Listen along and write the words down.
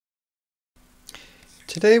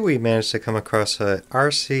Today we managed to come across a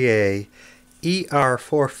RCA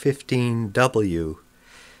ER415W,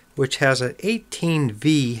 which has an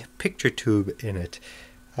 18V picture tube in it.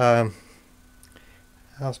 I'll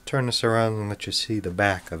turn this around and let you see the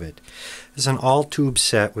back of it. This is an all-tube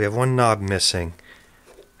set. We have one knob missing.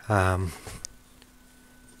 UHF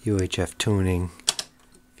tuning,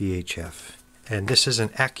 VHF. And this is an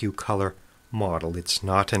AccuColor model. It's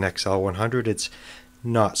not an XL100. It's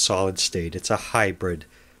not solid state. It's a hybrid.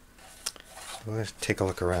 Let's take a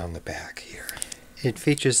look around the back here. It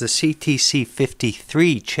features the CTC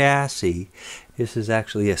 53 chassis. This is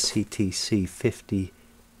actually a CTC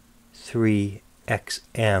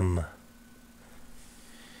 53XM.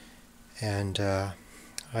 And I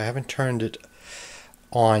haven't turned it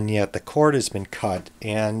on yet. The cord has been cut,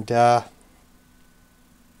 and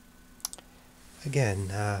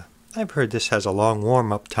again, I've heard this has a long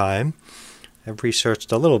warm-up time. I've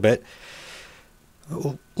researched a little bit.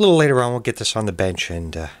 A little later on we'll get this on the bench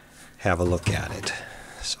and have a look at it.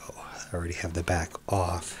 So I already have the back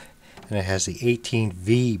off, and it has the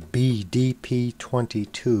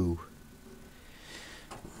 18VBDP22.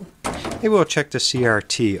 Maybe we'll check the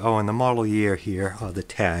CRT. Oh, and the model year here, the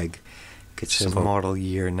tag. It says model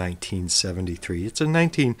year 1973. It's a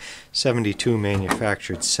 1972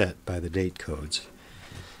 manufactured set by the date codes.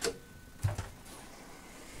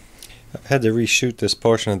 I've had to reshoot this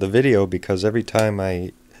portion of the video because every time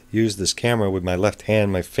I use this camera with my left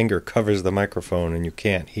hand, my finger covers the microphone and you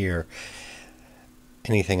can't hear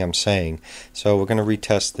anything I'm saying. So we're going to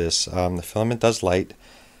retest this. The filament does light.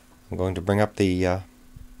 I'm going to bring up the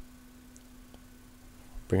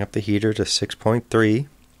heater to 6.3.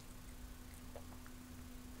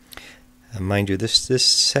 And mind you, this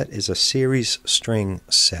set is a series string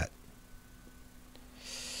set.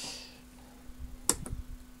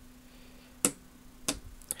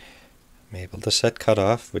 I'm able to set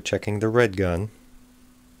cutoff with checking the red gun.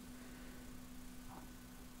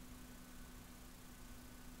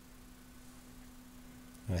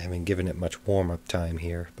 I haven't given it much warm-up time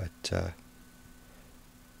here, but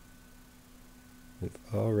we've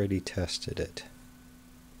already tested it.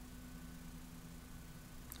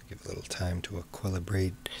 Give a little time to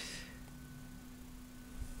equilibrate.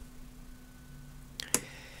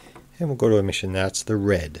 And we'll go to emission. That's the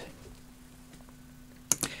red.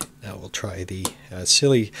 Now we'll try the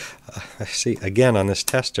see, again on this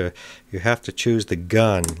tester, you have to choose the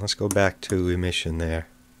gun. Let's go back to emission there.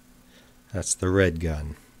 That's the red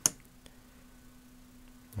gun.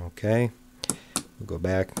 Okay. We'll go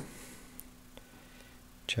back.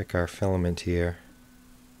 Check our filament here.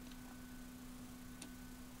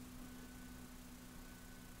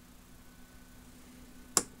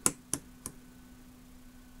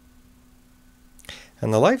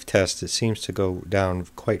 And the life test, it seems to go down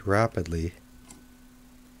quite rapidly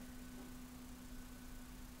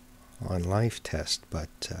on life test,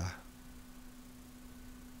 but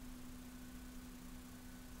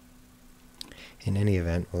in any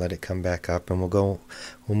event, we'll let it come back up, and we'll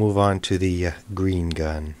move on to the green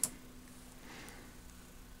gun.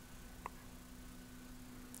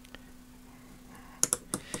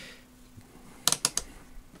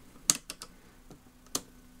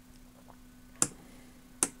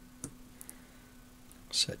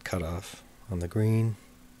 Set cutoff on the green.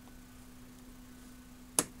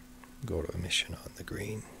 Go to emission on the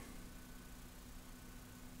green.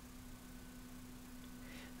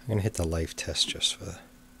 I'm going to hit the life test just for,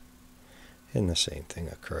 and the same thing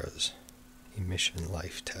occurs. Emission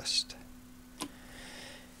life test.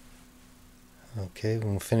 Okay,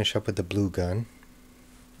 we'll finish up with the blue gun.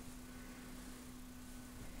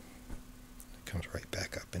 It comes right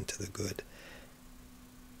back up into the good.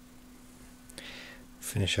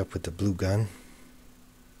 Finish up with the blue gun.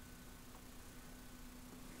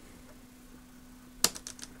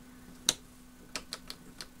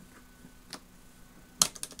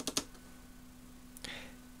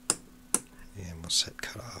 And we'll set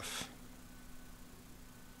cutoff.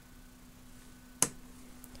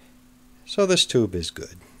 So this tube is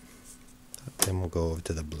good. Then we'll go over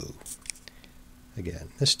to the blue. Again,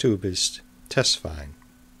 this tube is test fine.